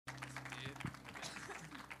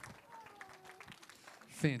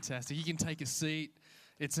Fantastic. You can take a seat.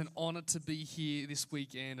 It's an honor to be here this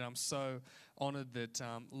weekend. I'm so honored that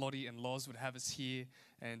Lottie and Loz would have us here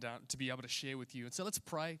and to be able to share with you. And so let's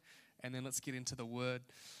pray and then let's get into the word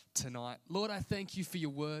tonight. Lord, I thank you for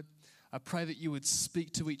your word. I pray that you would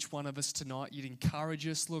speak to each one of us tonight. You'd encourage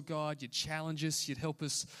us, Lord God. You'd challenge us. You'd help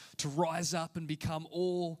us to rise up and become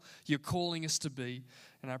all you're calling us to be.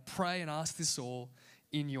 And I pray and ask this all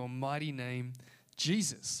in your mighty name,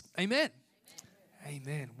 Jesus. Amen.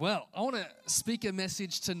 Amen. Well, I want to speak a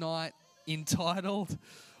message tonight entitled,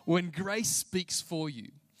 When Grace Speaks For You.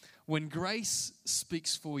 When Grace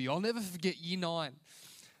Speaks For You. I'll never forget year 9.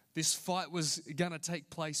 This fight was going to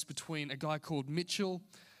take place between a guy called Mitchell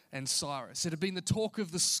and Cyrus. It had been the talk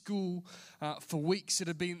of the school for weeks. It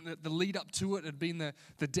had been the lead up to it. It had been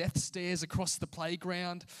the death stares across the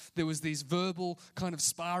playground. There was these verbal kind of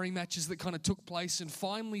sparring matches that kind of took place. And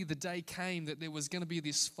finally the day came that there was going to be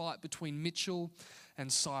this fight between Mitchell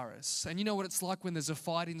and Cyrus. And you know what it's like when there's a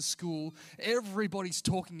fight in school? Everybody's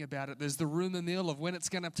talking about it. There's the rumor mill of when it's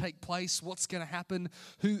going to take place, what's going to happen,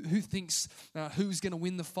 who thinks who's going to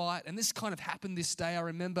win the fight. And this kind of happened this day. I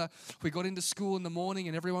remember we got into school in the morning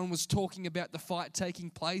and everyone was talking about the fight taking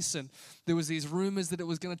place, and there was these rumors that it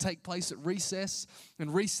was going to take place at recess,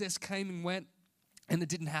 and recess came and went. And it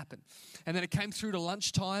didn't happen. And then it came through to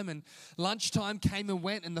lunchtime, and lunchtime came and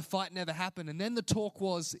went, and the fight never happened. And then the talk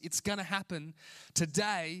was, it's going to happen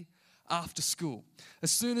today after school. As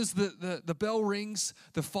soon as the bell rings,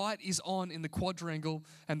 the fight is on in the quadrangle,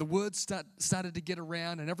 and the word started to get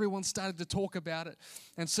around, and everyone started to talk about it.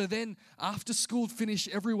 And so then after school finished,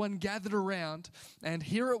 everyone gathered around, and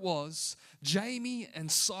here it was, Jamie and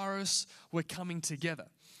Cyrus were coming together.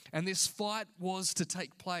 And this fight was to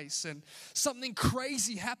take place. And something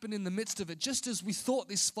crazy happened in the midst of it, just as we thought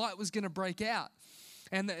this fight was going to break out.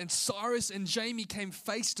 And Cyrus and Jamie came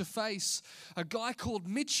face to face. A guy called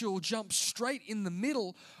Mitchell jumped straight in the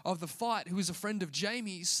middle of the fight, who was a friend of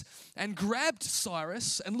Jamie's, and grabbed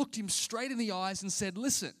Cyrus and looked him straight in the eyes and said,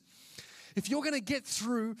 listen, if you're going to get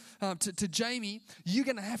through to Jamie, you're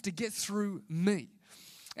going to have to get through me.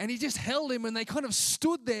 And he just held him, and they kind of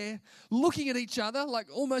stood there looking at each other, like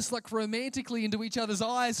almost like romantically into each other's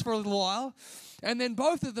eyes for a little while. And then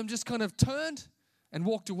both of them just kind of turned and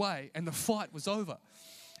walked away, and the fight was over.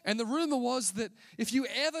 And the rumor was that if you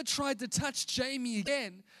ever tried to touch Jamie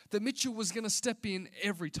again, that Mitchell was going to step in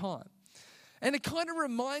every time. And it kind of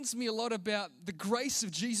reminds me a lot about the grace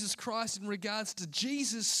of Jesus Christ in regards to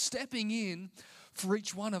Jesus stepping in for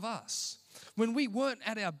each one of us. When we weren't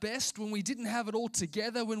at our best, when we didn't have it all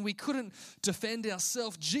together, when we couldn't defend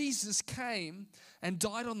ourselves, Jesus came and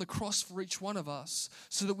died on the cross for each one of us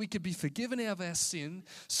so that we could be forgiven of our sin,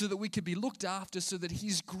 so that we could be looked after, so that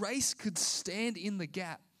His grace could stand in the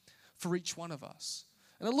gap for each one of us.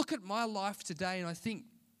 And I look at my life today and I think,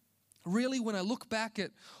 really, when I look back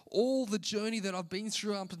at all the journey that I've been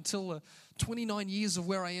through up until the 29 years of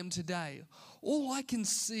where I am today, all I can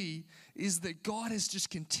see is that God has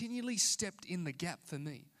just continually stepped in the gap for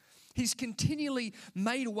me. He's continually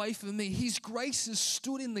made a way for me. His grace has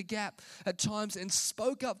stood in the gap at times and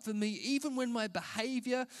spoke up for me, even when my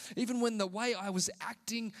behavior, even when the way I was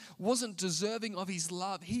acting wasn't deserving of His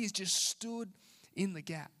love. He has just stood in the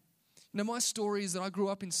gap. Now, my story is that I grew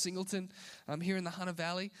up in Singleton, here in the Hunter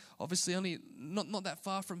Valley, obviously only not that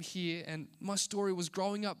far from here. And my story was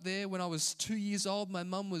growing up there. When I was 2 years old, my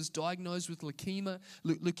mum was diagnosed with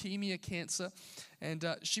leukemia cancer. And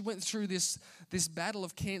she went through this battle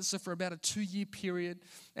of cancer for about a 2-year period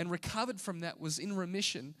and recovered from that, was in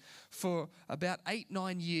remission for about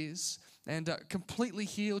 8-9 years and completely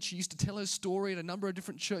healed. She used to tell her story at a number of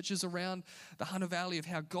different churches around the Hunter Valley of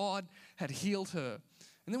how God had healed her.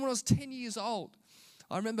 And then when I was 10 years old,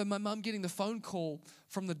 I remember my mum getting the phone call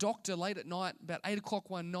from the doctor late at night, about 8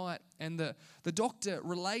 o'clock one night, and the doctor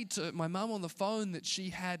relayed to my mum on the phone that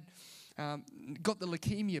she had got the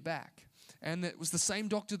leukemia back. And that it was the same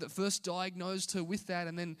doctor that first diagnosed her with that,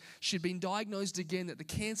 and then she'd been diagnosed again that the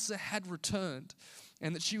cancer had returned,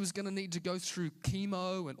 and that she was going to need to go through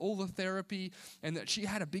chemo and all the therapy, and that she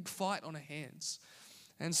had a big fight on her hands.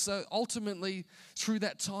 And so ultimately, through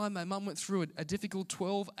that time, my mum went through a difficult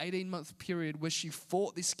 12, 18-month period where she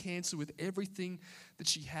fought this cancer with everything that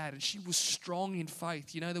she had. And she was strong in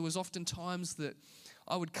faith. You know, there was often times that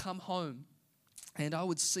I would come home and I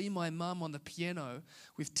would see my mum on the piano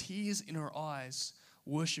with tears in her eyes,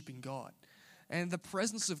 worshiping God. And the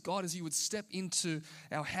presence of God as He would step into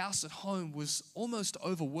our house at home was almost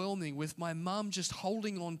overwhelming, with my mum just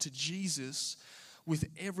holding on to Jesus with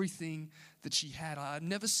everything that she had. I had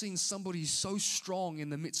never seen somebody so strong in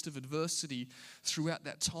the midst of adversity throughout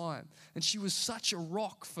that time. And she was such a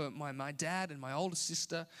rock for my dad and my older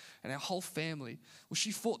sister and our whole family. Well,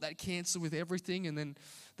 she fought that cancer with everything, and then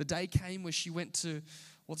the day came where she went to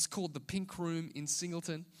what's called the Pink Room in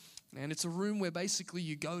Singleton. And it's a room where basically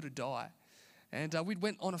you go to die. And we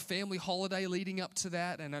went on a family holiday leading up to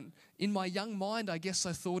that. And in my young mind, I guess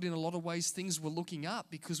I thought in a lot of ways things were looking up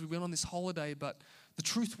because we went on this holiday. But the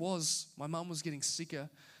truth was my mum was getting sicker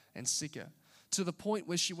and sicker to the point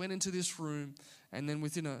where she went into this room. And then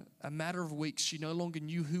within a matter of weeks, she no longer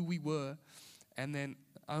knew who we were. And then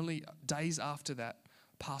only days after that,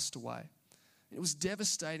 passed away. It was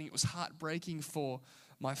devastating. It was heartbreaking for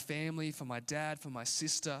my family, for my dad, for my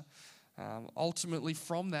sister. Ultimately,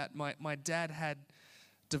 from that, my dad had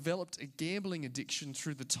developed a gambling addiction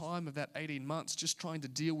through the time of that 18 months, just trying to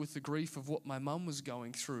deal with the grief of what my mum was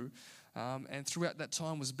going through. And throughout that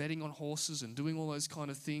time was betting on horses and doing all those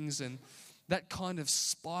kind of things. And that kind of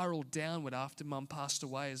spiraled downward after mum passed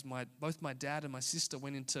away as both my dad and my sister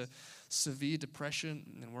went into severe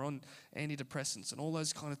depression and were on antidepressants and all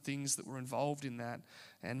those kind of things that were involved in that.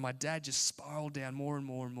 And my dad just spiraled down more and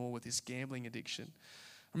more and more with this gambling addiction.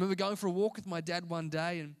 I remember going for a walk with my dad one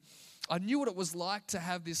day, and I knew what it was like to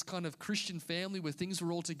have this kind of Christian family where things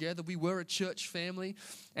were all together. We were a church family,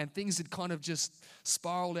 and things had kind of just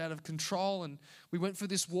spiraled out of control. And we went for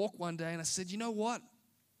this walk one day, and I said, you know what?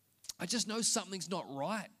 I just know something's not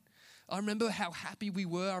right. I remember how happy we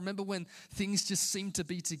were. I remember when things just seemed to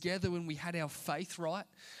be together, when we had our faith right,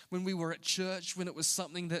 when we were at church, when it was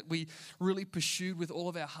something that we really pursued with all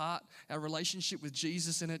of our heart, our relationship with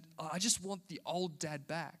Jesus. And I just want the old dad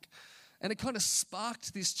back. And it kind of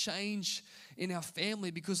sparked this change in our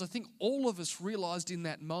family because I think all of us realized in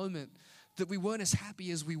that moment that we weren't as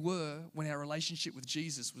happy as we were when our relationship with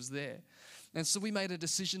Jesus was there. And so we made a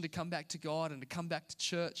decision to come back to God and to come back to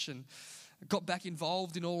church, and got back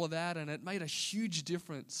involved in all of that, and it made a huge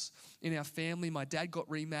difference in our family. My dad got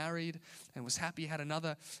remarried and was happy, had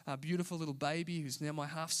another beautiful little baby who's now my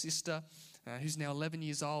half-sister, who's now 11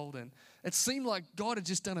 years old. And it seemed like God had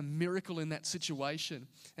just done a miracle in that situation.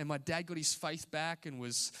 And my dad got his faith back and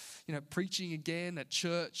was, preaching again at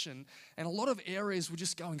church. And a lot of areas were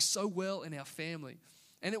just going so well in our family.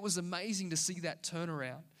 And it was amazing to see that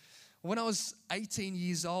turnaround. When I was 18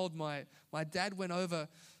 years old, my dad went over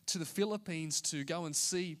to the Philippines to go and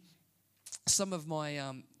see some of my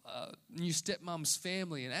new stepmom's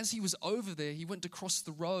family. And as he was over there, he went to cross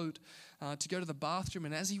the road to go to the bathroom.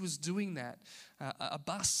 And as he was doing that, a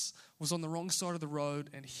bus was on the wrong side of the road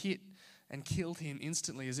and hit and killed him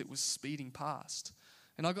instantly as it was speeding past.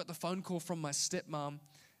 And I got the phone call from my stepmom,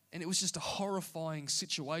 and it was just a horrifying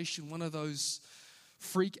situation, one of those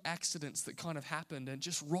freak accidents that kind of happened and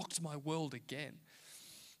just rocked my world again.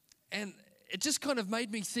 And it just kind of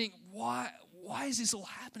made me think, why is this all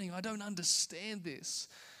happening? I don't understand this.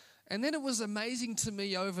 And then it was amazing to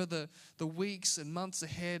me over the weeks and months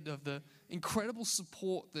ahead of the incredible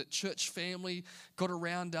support that church family got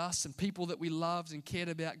around us, and people that we loved and cared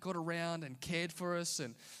about got around and cared for us,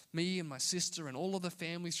 and me and my sister and all of the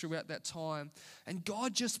families throughout that time. And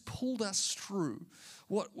God just pulled us through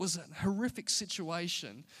what was a horrific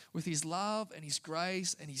situation with his love and his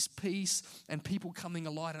grace and his peace and people coming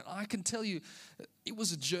alive. And I can tell you, it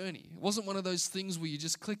was a journey. It wasn't one of those things where you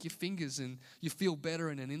just click your fingers and you feel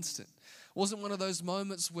better in an instant. It wasn't one of those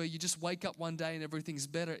moments where you just wake up one day and everything's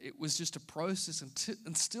better. It was just a process,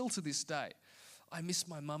 and still to this day, I miss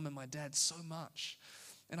my mum and my dad so much.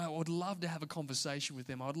 And I would love to have a conversation with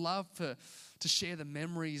them. I would love to share the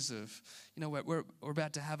memories of, we're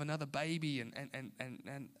about to have another baby and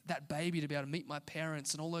that baby to be able to meet my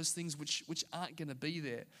parents and all those things which aren't going to be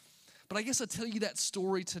there. But I guess I tell you that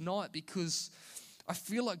story tonight because I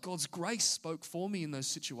feel like God's grace spoke for me in those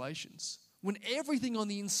situations. When everything on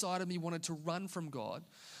the inside of me wanted to run from God,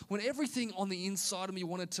 when everything on the inside of me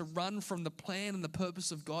wanted to run from the plan and the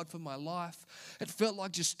purpose of God for my life, it felt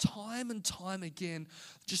like just time and time again,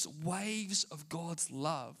 just waves of God's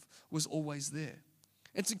love was always there.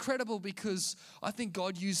 It's incredible because I think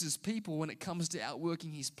God uses people when it comes to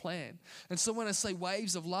outworking his plan. And so when I say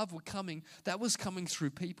waves of love were coming, that was coming through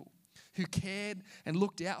people who cared and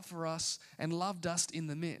looked out for us and loved us in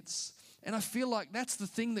the midst. And I feel like that's the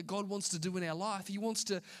thing that God wants to do in our life. He wants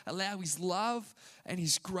to allow his love and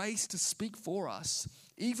his grace to speak for us,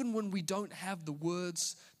 even when we don't have the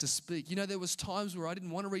words to speak. There was times where I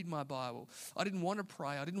didn't want to read my Bible. I didn't want to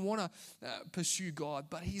pray. I didn't want to pursue God.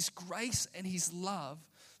 But his grace and his love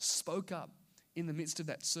spoke up in the midst of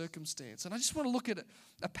that circumstance. And I just want to look at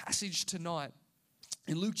a passage tonight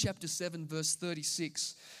in Luke chapter 7, verse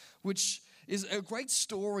 36, which is a great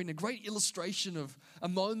story and a great illustration of a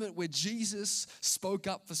moment where Jesus spoke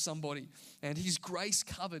up for somebody and his grace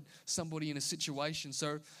covered somebody in a situation.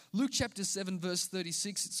 So Luke chapter 7 verse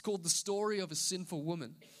 36, it's called the story of a sinful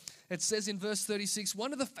woman. It says in verse 36,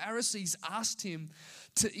 one of the Pharisees asked him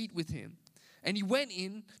to eat with him. And he went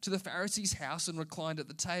in to the Pharisee's house and reclined at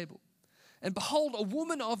the table. And behold, a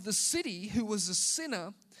woman of the city who was a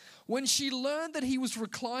sinner, when she learned that he was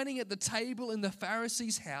reclining at the table in the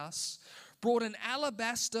Pharisee's house, brought an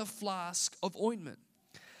alabaster flask of ointment.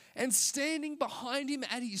 And standing behind him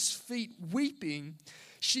at his feet, weeping,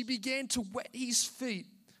 she began to wet his feet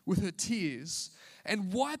with her tears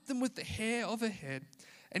and wiped them with the hair of her head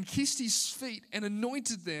and kissed his feet and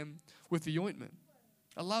anointed them with the ointment.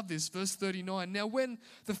 I love this, verse 39. Now when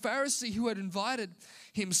the Pharisee who had invited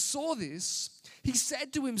him saw this, he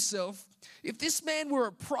said to himself, if this man were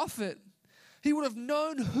a prophet, he would have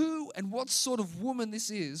known who and what sort of woman this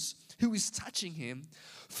is who is touching him,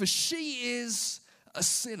 for she is a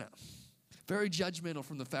sinner. Very judgmental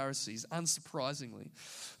from the Pharisees, unsurprisingly.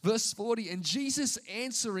 Verse 40, and Jesus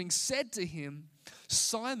answering said to him,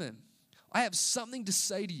 Simon, I have something to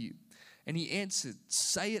say to you. And he answered,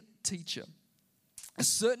 say it, teacher. A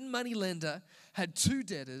certain moneylender had two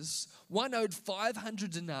debtors, one owed 500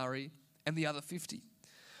 denarii and the other 50.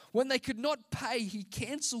 When they could not pay, he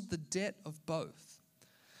cancelled the debt of both.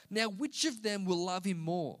 Now, which of them will love him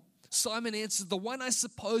more? Simon answered, the one, I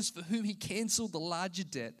suppose, for whom he cancelled the larger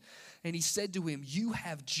debt. And he said to him, you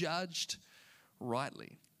have judged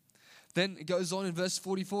rightly. Then it goes on in verse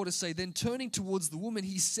 44 to say, then turning towards the woman,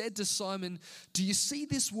 he said to Simon, do you see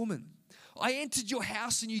this woman? I entered your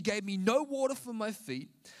house and you gave me no water for my feet,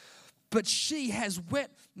 but she has wet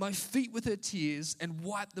my feet with her tears and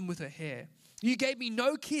wiped them with her hair. You gave me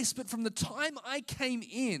no kiss, but from the time I came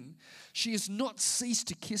in, she has not ceased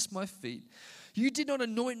to kiss my feet. You did not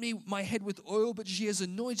anoint my head with oil, but she has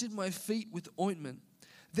anointed my feet with ointment.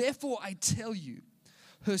 Therefore I tell you,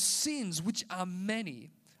 her sins, which are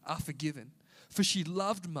many, are forgiven, for she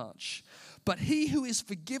loved much. But he who is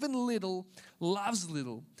forgiven little loves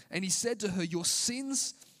little. And he said to her, your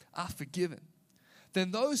sins are forgiven.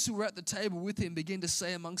 Then those who were at the table with him began to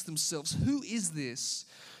say amongst themselves, who is this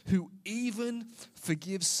who even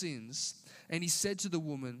forgives sins? And he said to the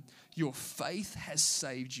woman, your faith has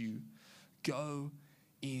saved you. Go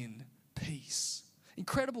in peace.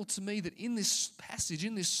 Incredible to me that in this passage,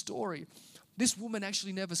 in this story, this woman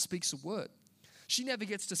actually never speaks a word. She never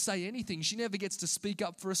gets to say anything. She never gets to speak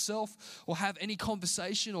up for herself or have any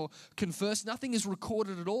conversation or converse. Nothing is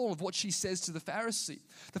recorded at all of what she says to the Pharisee.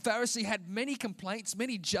 The Pharisee had many complaints,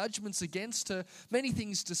 many judgments against her, many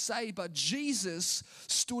things to say, but Jesus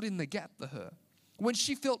stood in the gap for her. When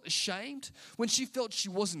she felt ashamed, when she felt she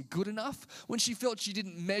wasn't good enough, when she felt she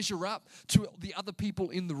didn't measure up to the other people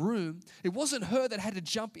in the room, it wasn't her that had to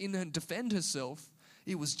jump in and defend herself.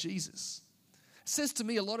 It was Jesus. It says to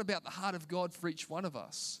me a lot about the heart of God for each one of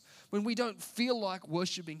us. When we don't feel like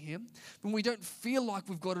worshiping Him, when we don't feel like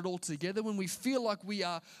we've got it all together, when we feel like we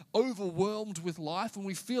are overwhelmed with life, when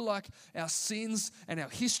we feel like our sins and our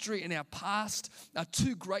history and our past are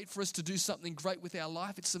too great for us to do something great with our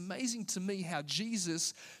life, it's amazing to me how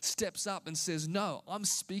Jesus steps up and says, no, I'm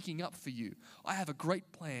speaking up for you. I have a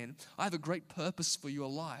great plan. I have a great purpose for your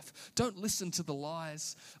life. Don't listen to the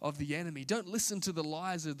lies of the enemy. Don't listen to the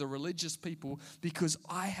lies of the religious people, because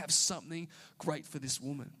I have something great for this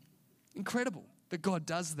woman. Incredible that God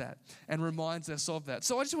does that and reminds us of that.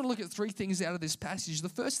 So I just want to look at three things out of this passage. The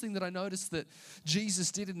first thing that I noticed that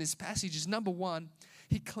Jesus did in this passage is, number one,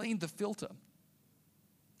 He cleaned the filter.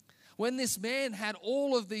 When this man had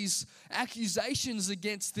all of these accusations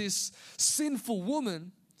against this sinful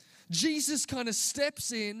woman, Jesus kind of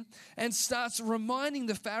steps in and starts reminding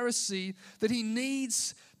the Pharisee that he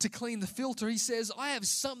needs to clean the filter. He says, I have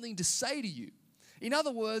something to say to you. In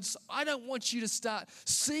other words, I don't want you to start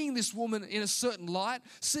seeing this woman in a certain light,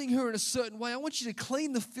 seeing her in a certain way. I want you to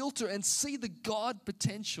clean the filter and see the God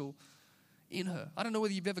potential in her. I don't know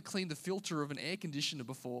whether you've ever cleaned the filter of an air conditioner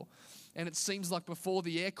before, and it seems like before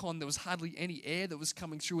the aircon there was hardly any air that was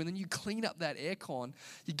coming through, and then you clean up that aircon,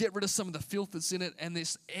 you get rid of some of the filth that's in it, and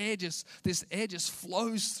this air just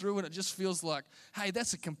flows through, and it just feels like, hey,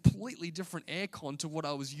 that's a completely different aircon to what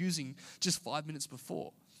I was using just 5 minutes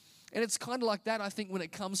before. And it's kind of like that, I think, when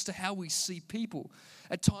it comes to how we see people.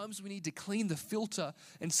 At times we need to clean the filter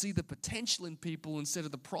and see the potential in people instead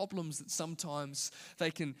of the problems that sometimes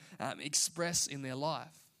they can express in their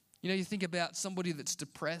life. You know, you think about somebody that's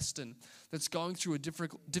depressed and that's going through a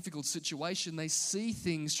difficult situation. They see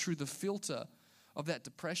things through the filter of that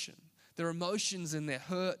depression. Their emotions and their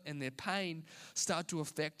hurt and their pain start to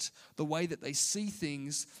affect the way that they see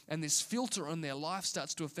things, and this filter on their life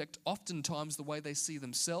starts to affect oftentimes the way they see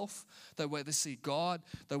themselves, the way they see God,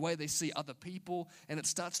 the way they see other people, and it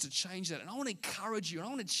starts to change that. And I want to encourage you, and I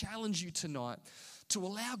want to challenge you tonight to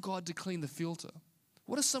allow God to clean the filter.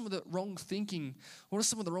 What are some of the wrong thinking? What are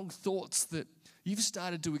some of the wrong thoughts that you've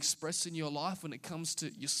started to express in your life when it comes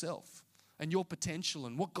to yourself and your potential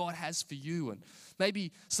and what God has for you? And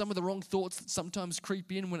maybe some of the wrong thoughts that sometimes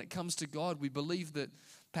creep in when it comes to God. We believe that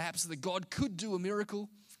perhaps that God could do a miracle,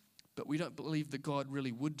 but we don't believe that God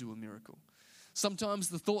really would do a miracle. Sometimes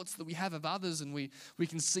the thoughts that we have of others, and we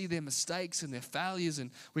can see their mistakes and their failures,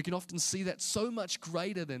 and we can often see that so much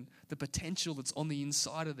greater than the potential that's on the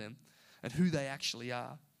inside of them and who they actually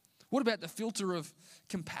are. What about the filter of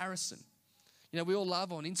comparison? You know, we all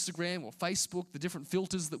love on Instagram or Facebook the different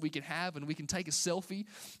filters that we can have, and we can take a selfie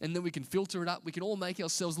and then we can filter it up. We can all make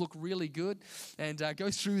ourselves look really good and go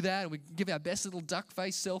through that, and we can give our best little duck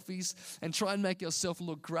face selfies and try and make ourselves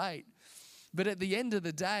look great. But at the end of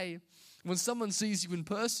the day, when someone sees you in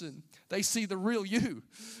person, they see the real you.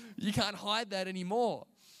 You can't hide that anymore.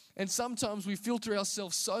 And sometimes we filter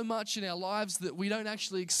ourselves so much in our lives that we don't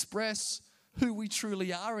actually express who we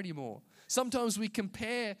truly are anymore. Sometimes we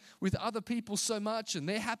compare with other people so much and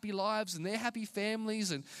their happy lives and their happy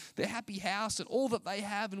families and their happy house and all that they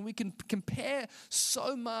have, and we can compare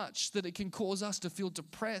so much that it can cause us to feel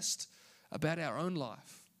depressed about our own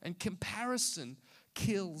life. And comparison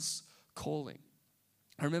kills calling.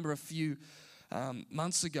 I remember a few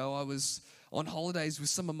months ago, I was on holidays with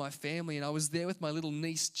some of my family, and I was there with my little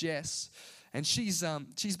niece Jess, and she's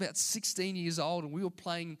about 16 years old, and we were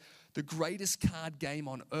playing the greatest card game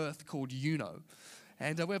on earth called Uno.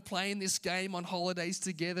 And we're playing this game on holidays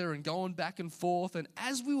together and going back and forth. And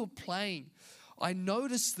as we were playing, I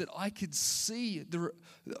noticed that I could see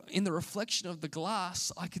in the reflection of the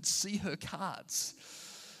glass, I could see her cards.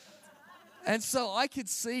 And so I could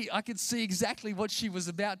see exactly what she was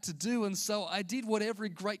about to do. And so I did what every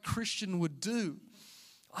great Christian would do.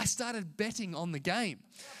 I started betting on the game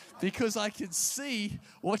because I could see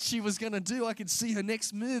what she was going to do. I could see her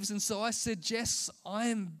next moves. And so I said, Jess, I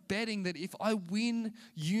am betting that if I win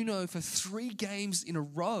Uno for 3 games in a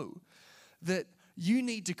row, that you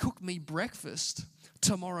need to cook me breakfast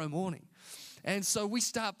tomorrow morning. And so we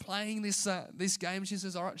start playing this game. She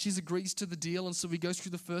says, all right, she agrees to the deal. And so we go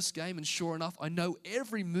through the first game, and sure enough, I know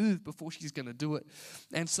every move before she's going to do it.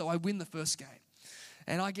 And so I win the first game.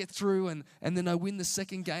 And I get through, and then I win the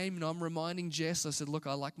second game, and I'm reminding Jess, I said, look,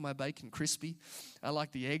 I like my bacon crispy. I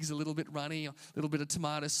like the eggs a little bit runny, a little bit of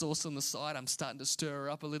tomato sauce on the side. I'm starting to stir her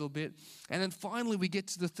up a little bit. And then finally we get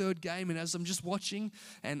to the third game, and as I'm just watching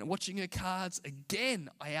her cards, again,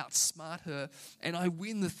 I outsmart her, and I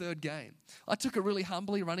win the third game. I took it really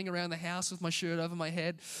humbly, running around the house with my shirt over my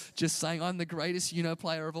head, just saying I'm the greatest Uno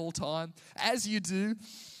player of all time, as you do.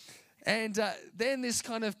 And then this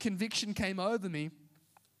kind of conviction came over me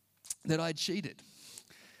that I'd cheated.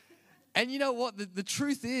 And you know what? The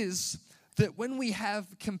truth is that when we have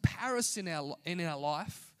comparison in our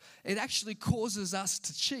life, it actually causes us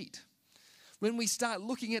to cheat. When we start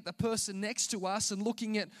looking at the person next to us and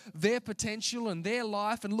looking at their potential and their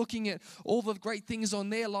life and looking at all the great things on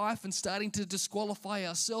their life and starting to disqualify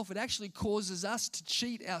ourselves, it actually causes us to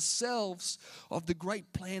cheat ourselves of the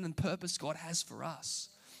great plan and purpose God has for us.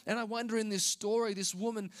 And I wonder, in this story, this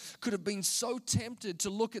woman could have been so tempted to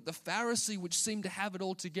look at the Pharisee, which seemed to have it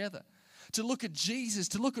all together, to look at Jesus,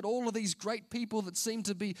 to look at all of these great people that seemed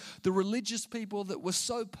to be the religious people that were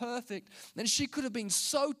so perfect. And she could have been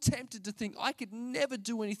so tempted to think, I could never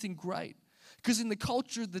do anything great. Because in the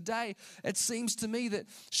culture of the day, it seems to me that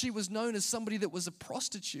she was known as somebody that was a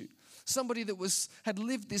prostitute, somebody that had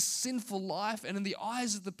lived this sinful life, and in the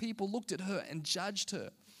eyes of the people looked at her and judged her.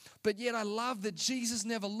 But yet I love that Jesus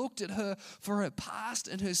never looked at her for her past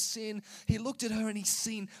and her sin. He looked at her and he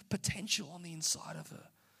seen potential on the inside of her.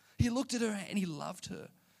 He looked at her and he loved her.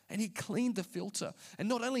 And he cleaned the filter. And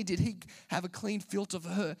not only did he have a clean filter for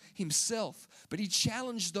her himself, but he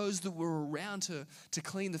challenged those that were around her to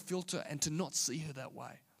clean the filter and to not see her that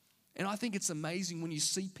way. And I think it's amazing when you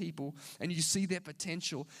see people and you see their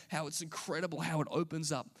potential, how it's incredible, how it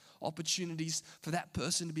opens up opportunities for that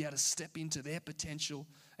person to be able to step into their potential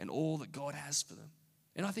and all that God has for them.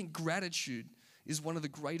 And I think gratitude is one of the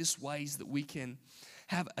greatest ways that we can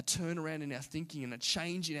have a turnaround in our thinking and a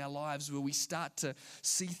change in our lives where we start to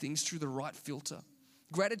see things through the right filter.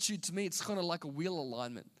 Gratitude, to me, it's kind of like a wheel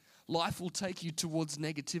alignment. Life will take you towards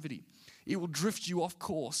negativity. It will drift you off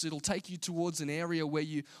course. It'll take you towards an area where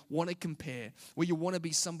you want to compare, where you want to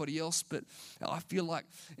be somebody else. But I feel like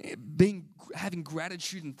having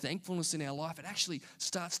gratitude and thankfulness in our life, it actually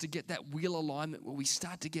starts to get that wheel alignment where we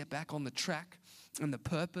start to get back on the track and the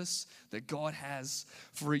purpose that God has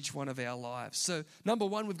for each one of our lives. So number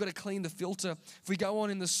one, we've got to clean the filter. If we go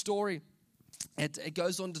on in the story, it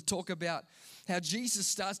goes on to talk about how Jesus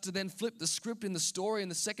starts to then flip the script in the story.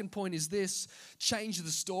 And the second point is this: change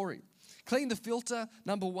the story. Clean the filter,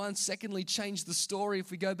 number one. Secondly, change the story.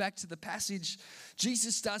 If we go back to the passage,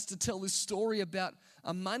 Jesus starts to tell this story about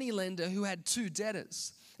a moneylender who had two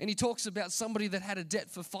debtors. And he talks about somebody that had a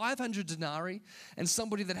debt for 500 denarii and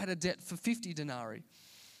somebody that had a debt for 50 denarii.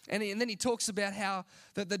 And then he talks about how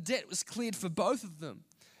that the debt was cleared for both of them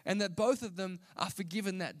and that both of them are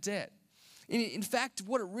forgiven that debt. In fact,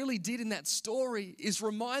 what it really did in that story is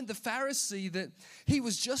remind the Pharisee that he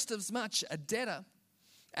was just as much a debtor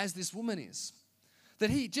as this woman is. That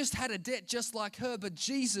he just had a debt just like her, but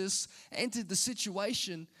Jesus entered the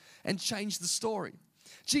situation and changed the story.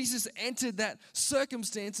 Jesus entered that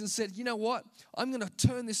circumstance and said, you know what? I'm going to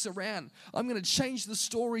turn this around. I'm going to change the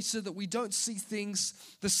story so that we don't see things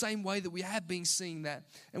the same way that we have been seeing that.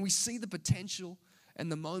 And we see the potential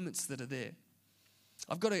and the moments that are there.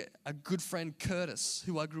 I've got a good friend, Curtis,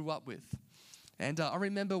 who I grew up with. And I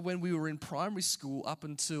remember when we were in primary school up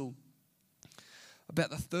until about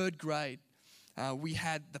the third grade, we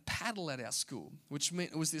had the paddle at our school, which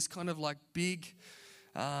meant it was this kind of like big,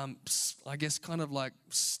 I guess kind of like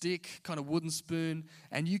stick, kind of wooden spoon,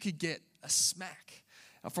 and you could get a smack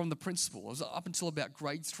from the principal. It was up until about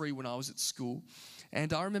grade 3 when I was at school.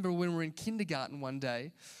 And I remember when we were in kindergarten one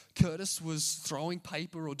day, Curtis was throwing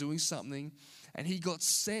paper or doing something, and he got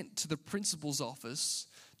sent to the principal's office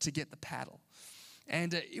to get the paddle.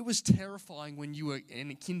 And it was terrifying when you were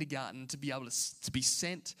in kindergarten to be able to be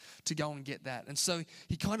sent to go and get that. And so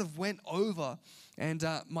he kind of went over, and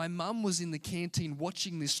my mum was in the canteen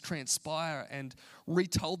watching this transpire and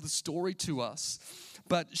retold the story to us.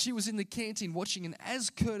 But she was in the canteen watching, and as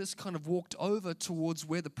Curtis kind of walked over towards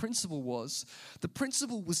where the principal was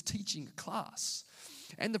teaching a class.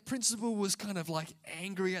 And the principal was kind of like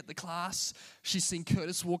angry at the class. She's seen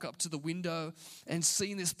Curtis walk up to the window and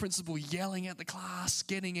seen this principal yelling at the class,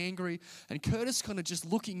 getting angry. And Curtis kind of just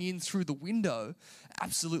looking in through the window,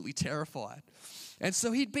 absolutely terrified. And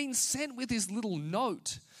so he'd been sent with his little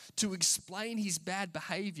note to explain his bad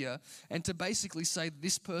behavior and to basically say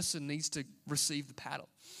this person needs to receive the paddle.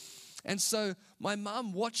 And so my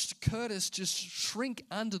mum watched Curtis just shrink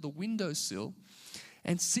under the windowsill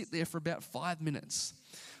and sit there for about 5 minutes,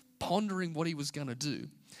 pondering what he was going to do.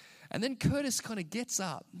 And then Curtis kind of gets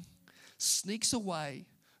up, sneaks away,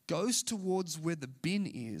 goes towards where the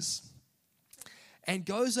bin is, and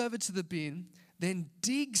goes over to the bin, then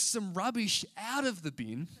digs some rubbish out of the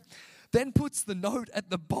bin, then puts the note at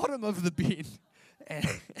the bottom of the bin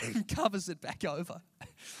and covers it back over.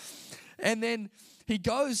 And then he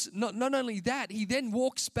goes, not only that, he then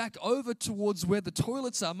walks back over towards where the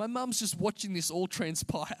toilets are. My mum's just watching this all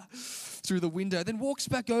transpire through the window. Then walks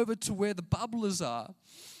back over to where the bubblers are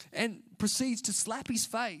and proceeds to slap his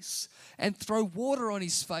face and throw water on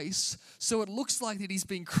his face so it looks like that he's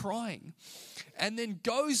been crying. And then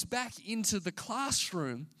goes back into the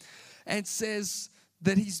classroom and says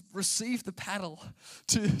that he's received the paddle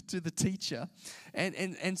to the teacher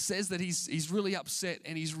and says that he's really upset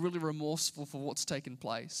and he's really remorseful for what's taken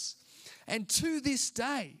place. And to this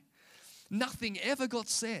day, nothing ever got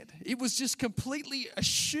said. It was just completely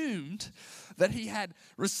assumed that he had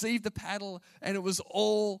received the paddle and it was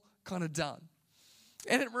all kind of done.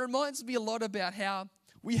 And it reminds me a lot about how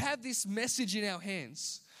we have this message in our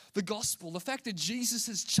hands, the gospel, the fact that Jesus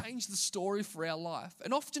has changed the story for our life.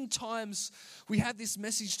 And oftentimes we have this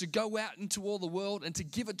message to go out into all the world and to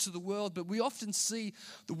give it to the world, but we often see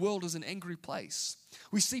the world as an angry place.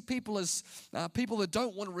 We see people as people that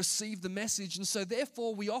don't want to receive the message, and so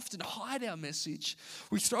therefore we often hide our message.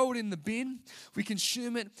 We throw it in the bin, we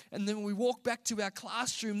consume it, and then we walk back to our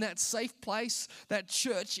classroom, that safe place, that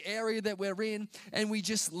church area that we're in, and we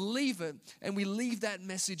just leave it, and we leave that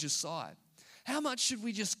message aside. How much should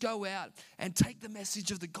we just go out and take the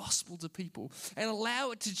message of the gospel to people and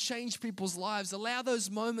allow it to change people's lives, allow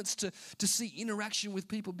those moments to see interaction with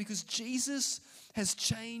people, because Jesus has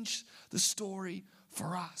changed the story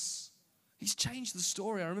for us. He's changed the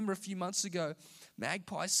story. I remember a few months ago,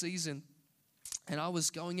 magpie season, and I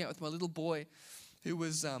was going out with my little boy who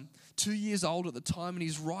was 2 years old at the time, and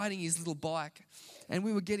he's riding his little bike, and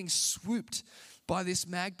we were getting swooped by this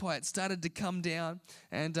magpie. It started to come down,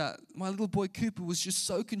 and my little boy Cooper was just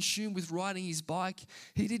so consumed with riding his bike,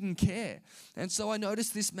 he didn't care. And so I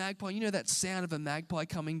noticed this magpie. You know that sound of a magpie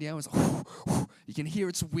coming down? It's like, You can hear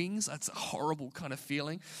its wings. That's a horrible kind of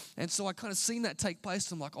feeling. And so I kind of seen that take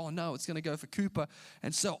place. I'm like, oh no, it's going to go for Cooper.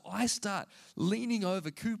 And so I start leaning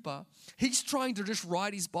over Cooper. He's trying to just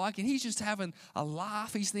ride his bike and he's just having a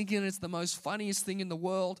laugh. He's thinking it's the most funniest thing in the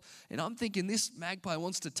world. And I'm thinking this magpie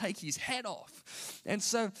wants to take his head off. And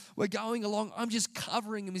so we're going along. I'm just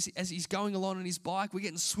covering him as he's going along on his bike. We're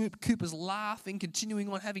getting swooped. Cooper's laughing,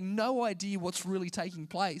 continuing on, having no idea what's really taking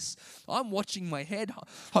place. I'm watching my head,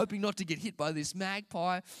 hoping not to get hit by this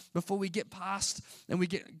magpie before we get past and we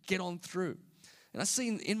get on through. And I've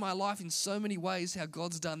seen in my life in so many ways how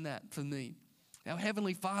God's done that for me. Our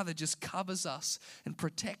Heavenly Father just covers us and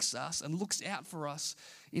protects us and looks out for us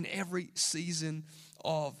in every season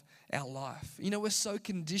of our life. You know, we're so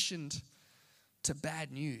conditioned to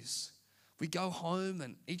bad news. We go home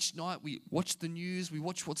and each night we watch the news, we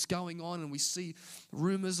watch what's going on, and we see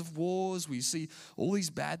rumors of wars, we see all these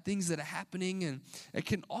bad things that are happening, and it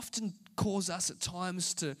can often cause us at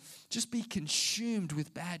times to just be consumed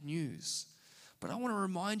with bad news. But I want to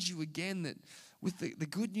remind you again that with the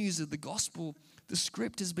good news of the gospel, the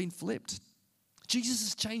script has been flipped. Jesus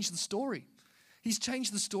has changed the story. He's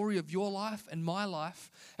changed the story of your life and my life,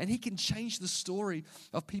 and he can change the story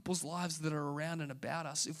of people's lives that are around and about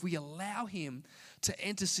us if we allow him to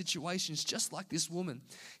enter situations just like this woman.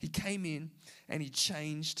 He came in and he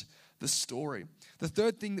changed the story. The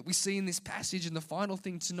third thing that we see in this passage, and the final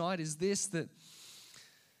thing tonight, is this, that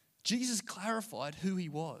Jesus clarified who he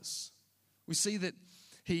was. We see that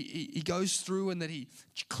he goes through and that he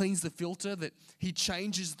cleans the filter, that he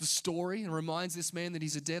changes the story and reminds this man that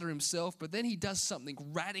he's a debtor himself, but then he does something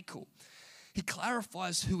radical. He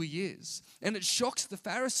clarifies who he is. And it shocks the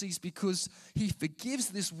Pharisees because he forgives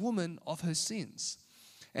this woman of her sins.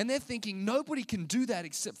 And they're thinking, nobody can do that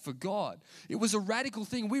except for God. It was a radical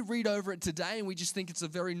thing. We read over it today and we just think it's a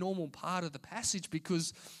very normal part of the passage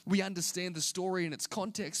because we understand the story and its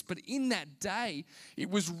context. But in that day, it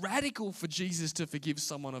was radical for Jesus to forgive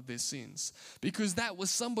someone of their sins because that was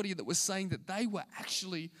somebody that was saying that they were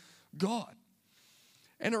actually God.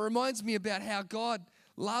 And it reminds me about how God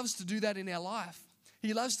loves to do that in our life.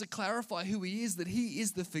 He loves to clarify who he is, that he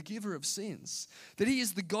is the forgiver of sins, that he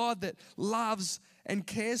is the God that loves and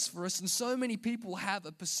cares for us. And so many people have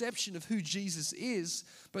a perception of who Jesus is,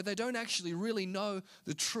 but they don't actually really know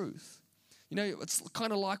the truth. You know, it's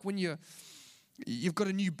kind of like when you've got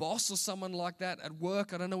a new boss or someone like that at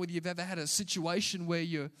work. I don't know whether you've ever had a situation where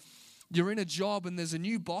you're in a job and there's a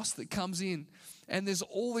new boss that comes in and there's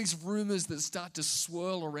all these rumors that start to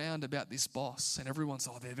swirl around about this boss, and everyone's,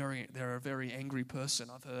 they're a very angry person.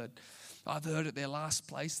 I've heard at their last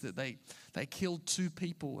place that they killed 2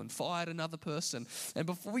 people and fired another person. And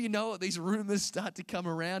before you know it, these rumors start to come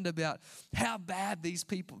around about how bad this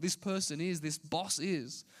person is, this boss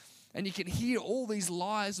is. And you can hear all these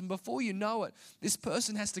lies, and before you know it, this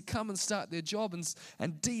person has to come and start their job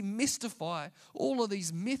and demystify all of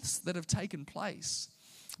these myths that have taken place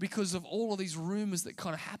because of all of these rumors that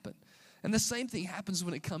kind of happen. And the same thing happens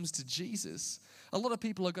when it comes to Jesus. A lot of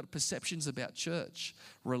people have got perceptions about church,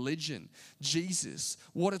 religion, Jesus,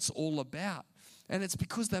 what it's all about. And it's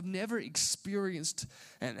because they've never experienced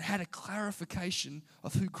and had a clarification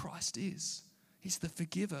of who Christ is. He's the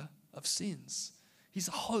forgiver of sins. He's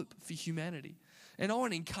a hope for humanity. And I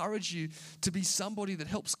want to encourage you to be somebody that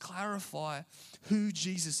helps clarify who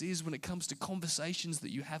Jesus is when it comes to conversations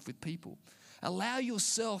that you have with people. Allow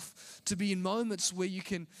yourself to be in moments where you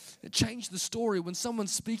can change the story. When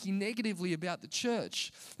someone's speaking negatively about the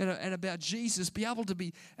church and about Jesus, be able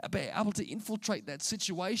to infiltrate that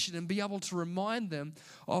situation and be able to remind them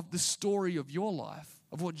of the story of your life,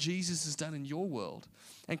 of what Jesus has done in your world,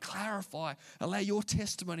 and clarify, allow your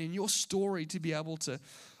testimony and your story to be able to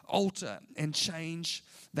alter and change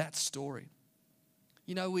that story.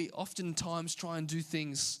 You know, we oftentimes try and do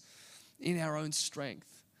things in our own strength.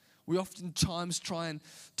 We oftentimes try and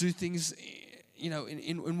do things, you know,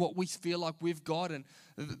 in what we feel like we've got, and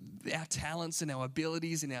our talents and our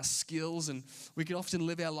abilities and our skills, and we can often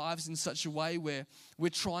live our lives in such a way where we're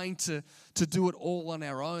trying to do it all on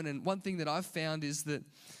our own. And one thing that I've found is that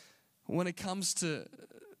when it comes to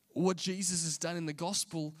what Jesus has done in the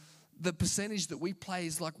gospel, the percentage that we play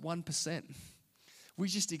is like 1%. We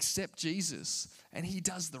just accept Jesus and he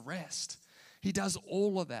does the rest. He does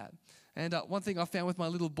all of that. And one thing I found with my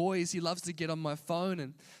little boy is he loves to get on my phone,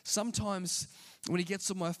 and sometimes when he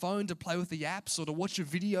gets on my phone to play with the apps or to watch a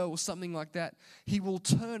video or something like that, he will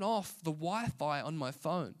turn off the Wi-Fi on my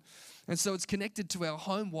phone. And so it's connected to our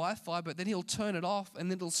home Wi-Fi, but then he'll turn it off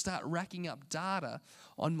and then it'll start racking up data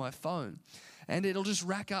on my phone. And it'll just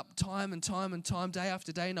rack up time and time and time, day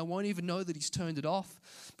after day, and I won't even know that he's turned it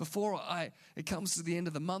off before it comes to the end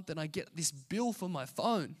of the month and I get this bill for my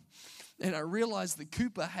phone. And I realize that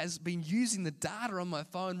Cooper has been using the data on my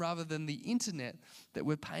phone rather than the internet that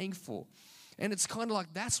we're paying for. And it's kind of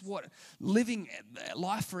like that's what living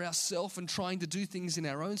life for ourselves and trying to do things in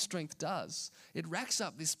our own strength does. It racks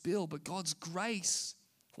up this bill, but God's grace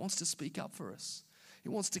wants to speak up for us. It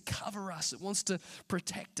wants to cover us. It wants to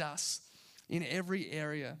protect us in every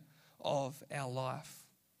area of our life.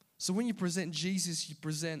 So when you present Jesus, you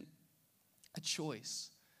present a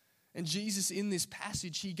choice. And Jesus, in this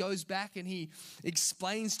passage, he goes back and he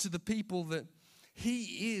explains to the people that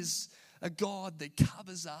he is a God that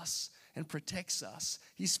covers us and protects us.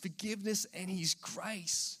 His forgiveness and his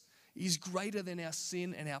grace is greater than our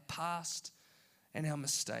sin and our past and our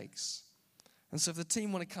mistakes. And so if the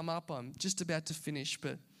team want to come up, I'm just about to finish,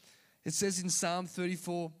 but it says in Psalm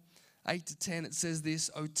 34, 8-10, it says this,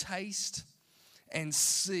 "Oh, taste and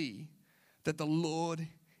see that the Lord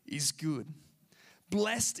is good.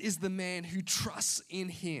 Blessed is the man who trusts in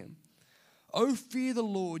him. Oh, fear the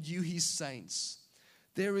Lord, you his saints.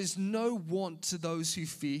 There is no want to those who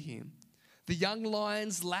fear him. The young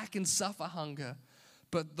lions lack and suffer hunger,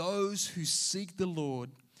 but those who seek the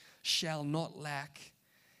Lord shall not lack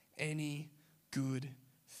any good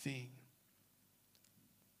thing."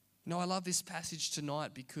 I love this passage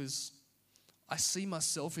tonight because I see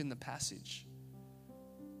myself in the passage.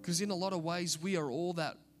 Because in a lot of ways, we are all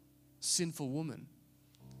that sinful woman.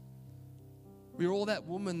 We're all that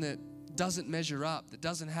woman that doesn't measure up, that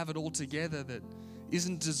doesn't have it all together, that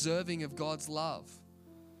isn't deserving of God's love.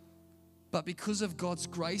 But because of God's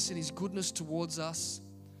grace and his goodness towards us,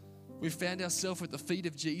 we found ourselves at the feet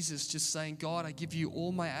of Jesus just saying, God, I give you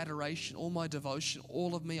all my adoration, all my devotion,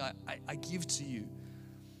 all of me, I give to you.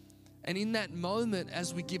 And in that moment,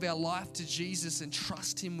 as we give our life to Jesus and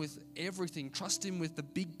trust him with everything, trust him with the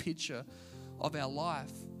big picture of our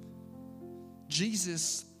life,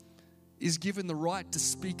 Jesus is given the right to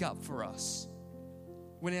speak up for us.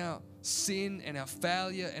 When our sin and our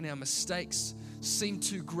failure and our mistakes seem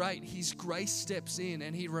too great, his grace steps in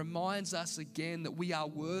and he reminds us again that we are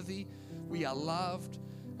worthy, we are loved,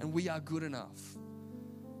 and we are good enough.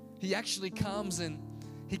 He actually comes and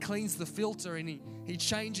he cleans the filter and he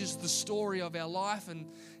changes the story of our life, and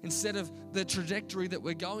instead of the trajectory that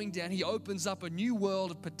we're going down, he opens up a new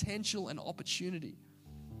world of potential and opportunity.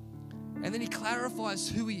 And then he clarifies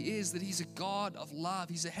who he is, that he's a God of love.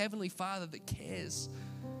 He's a heavenly Father that cares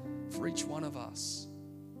for each one of us.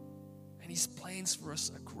 And his plans for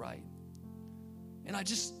us are great. And I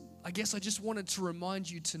guess I just wanted to remind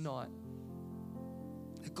you tonight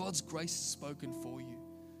that God's grace is spoken for you.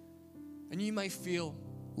 And you may feel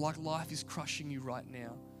like life is crushing you right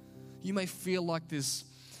now. You may feel like there's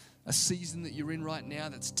a season that you're in right now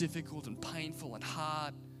that's difficult and painful and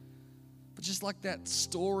hard. But just like that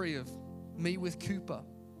story of me with Cooper,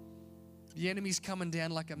 the enemy's coming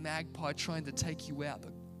down like a magpie trying to take you out,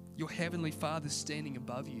 but your heavenly Father's standing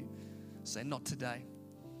above you, saying, not today.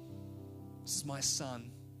 This is my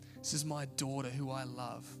son. This is my daughter who I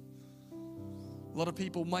love. A lot of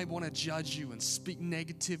people may want to judge you and speak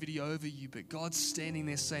negativity over you, but God's standing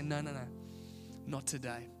there saying, no, not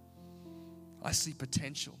today. I see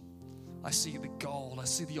potential. I see the goal. I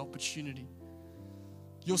see the opportunity.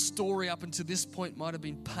 Your story up until this point might have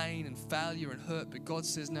been pain and failure and hurt, but God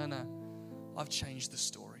says, no, I've changed the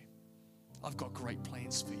story. I've got great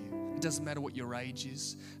plans for you. It doesn't matter what your age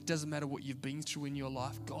is. It doesn't matter what you've been through in your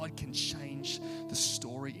life. God can change the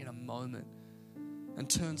story in a moment and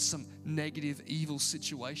turn some negative, evil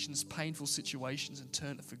situations, painful situations, and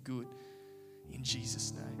turn it for good in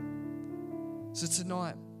Jesus' name. So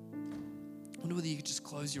tonight, I wonder whether you could just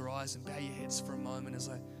close your eyes and bow your heads for a moment as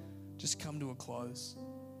I just come to a close.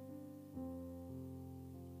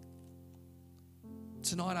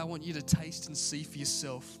 Tonight, I want you to taste and see for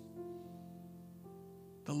yourself.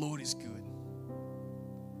 The Lord is good.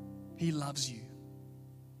 He loves you.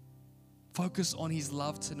 Focus on his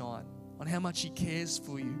love tonight, on how much he cares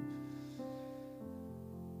for you.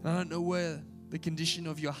 And I don't know where the condition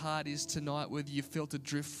of your heart is tonight, whether you felt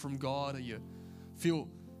adrift from God or you feel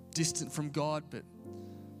distant from God, but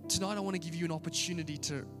tonight I want to give you an opportunity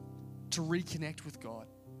to reconnect with God,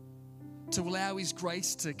 to allow his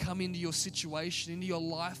grace to come into your situation, into your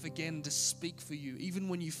life again, to speak for you, even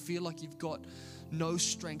when you feel like you've got no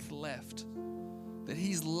strength left, that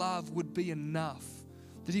his love would be enough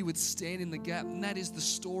that he would stand in the gap. And that is the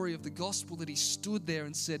story of the gospel, that he stood there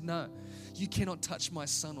and said, no, you cannot touch my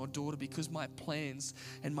son or daughter because my plans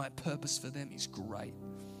and my purpose for them is great.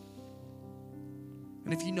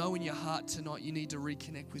 And if you know in your heart tonight you need to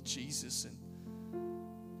reconnect with Jesus and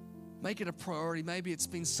make it a priority. Maybe it's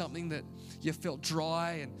been something that you felt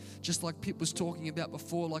dry, and just like Pip was talking about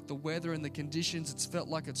before, like the weather and the conditions, it's felt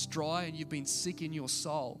like it's dry and you've been sick in your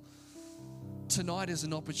soul. Tonight is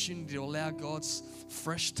an opportunity to allow God's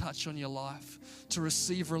fresh touch on your life, to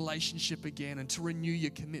receive relationship again and to renew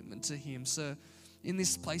your commitment to Him. So in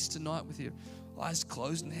this place tonight with your eyes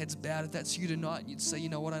closed and heads bowed, if that's you tonight and you'd say, you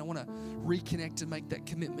know what, I want to reconnect and make that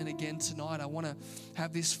commitment again tonight. I want to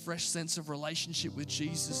have this fresh sense of relationship with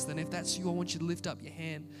Jesus. Then if that's you, I want you to lift up your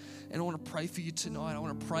hand and I want to pray for you tonight. I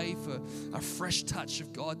want to pray for a fresh touch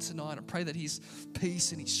of God tonight. I pray that His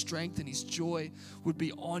peace and His strength and His joy would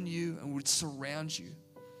be on you and would surround you.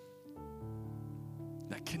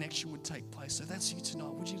 That connection would take place. So if that's you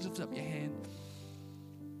tonight, would you lift up your hand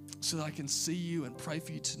so that I can see you and pray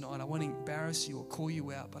for you tonight? I won't embarrass you or call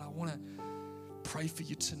you out, but I want to pray for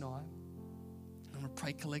you tonight. I'm going to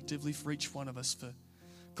pray collectively for each one of us for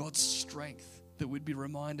God's strength, that we'd be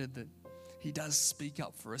reminded that He does speak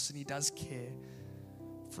up for us and He does care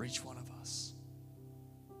for each one of us.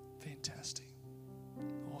 Fantastic.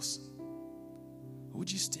 Awesome.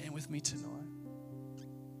 Would you stand with me tonight?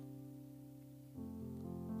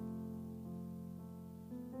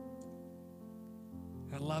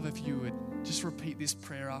 I'd love if you would just repeat this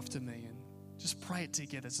prayer after me and just pray it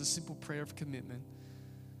together. It's a simple prayer of commitment,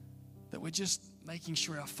 that we're just making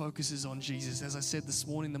sure our focus is on Jesus. As I said this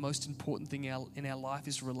morning, the most important thing in our life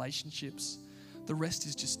is relationships. The rest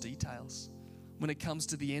is just details. When it comes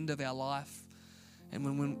to the end of our life and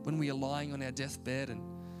when we are lying on our deathbed, and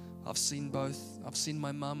I've seen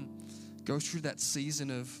my mum go through that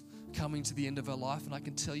season of coming to the end of her life, and I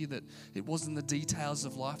can tell you that it wasn't the details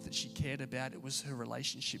of life that she cared about, it was her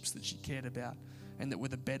relationships that she cared about and that were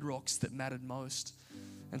the bedrocks that mattered most.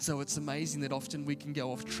 And so it's amazing that often we can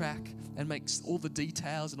go off track and make all the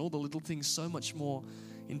details and all the little things so much more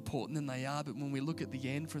important than they are. But when we look at the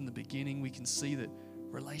end from the beginning, we can see that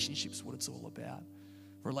relationship's what it's all about.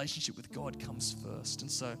 Relationship with God comes first. And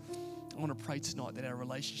so I want to pray tonight that our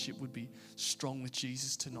relationship would be strong with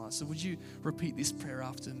Jesus tonight. So would you repeat this prayer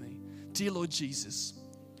after me? Dear Lord Jesus,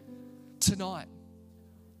 tonight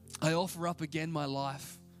I offer up again my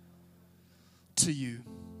life to you.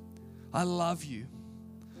 I love you.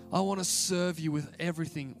 I want to serve you with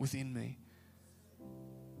everything within me.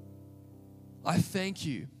 I thank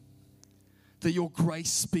you that your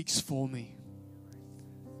grace speaks for me.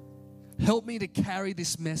 Help me to carry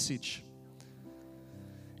this message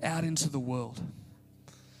out into the world.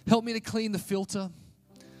 Help me to clean the filter.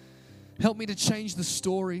 Help me to change the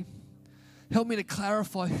story. Help me to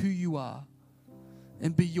clarify who you are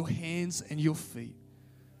and be your hands and your feet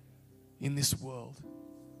in this world.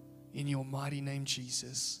 In your mighty name,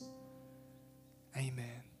 Jesus.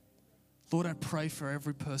 Amen. Lord, I pray for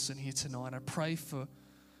every person here tonight. I pray for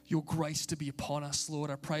your grace to be upon us, Lord.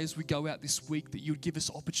 I pray as we go out this week that you would give us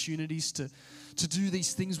opportunities to do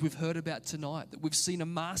these things we've heard about tonight, that we've seen a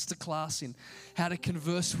masterclass in how to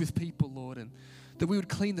converse with people, Lord, and that we would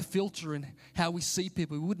clean the filter in how we see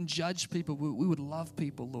people. We wouldn't judge people. We would love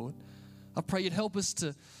people, Lord. I pray you'd help us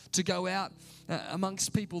to go out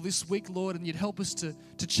amongst people this week, Lord, and you'd help us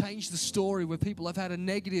to change the story where people have had a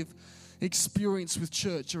negative experience with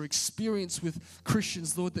church or experience with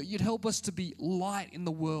Christians, Lord, that you'd help us to be light in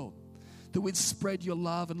the world, that we'd spread your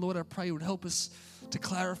love. And Lord, I pray you would help us to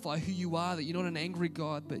clarify who you are, that you're not an angry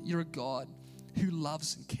God, but you're a God who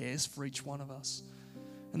loves and cares for each one of us,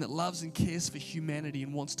 and that loves and cares for humanity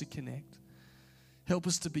and wants to connect. Help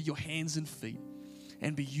us to be your hands and feet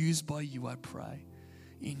and be used by you, I pray,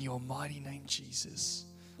 in your mighty name, Jesus.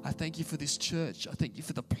 I thank you for this church. I thank you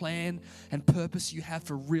for the plan and purpose you have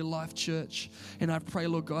for Real Life Church. And I pray,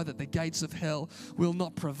 Lord God, that the gates of hell will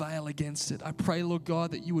not prevail against it. I pray, Lord God,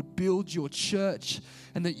 that you would build your church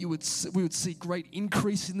and that we would see great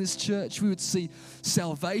increase in this church. We would see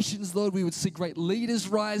salvations, Lord. We would see great leaders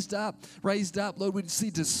raised up. Lord, we'd see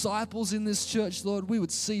disciples in this church, Lord. We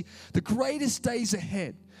would see the greatest days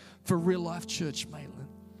ahead for Real Life Church, Maitland.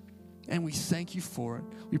 And we thank you for it.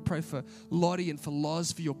 We pray for Lottie and for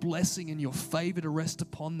Loz, for your blessing and your favor to rest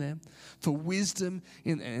upon them, for wisdom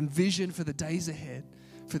and vision for the days ahead,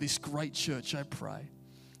 for this great church, I pray.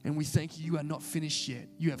 And we thank you, you are not finished yet.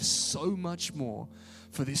 You have so much more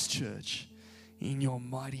for this church. In your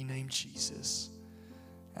mighty name, Jesus.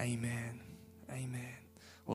 Amen. Amen.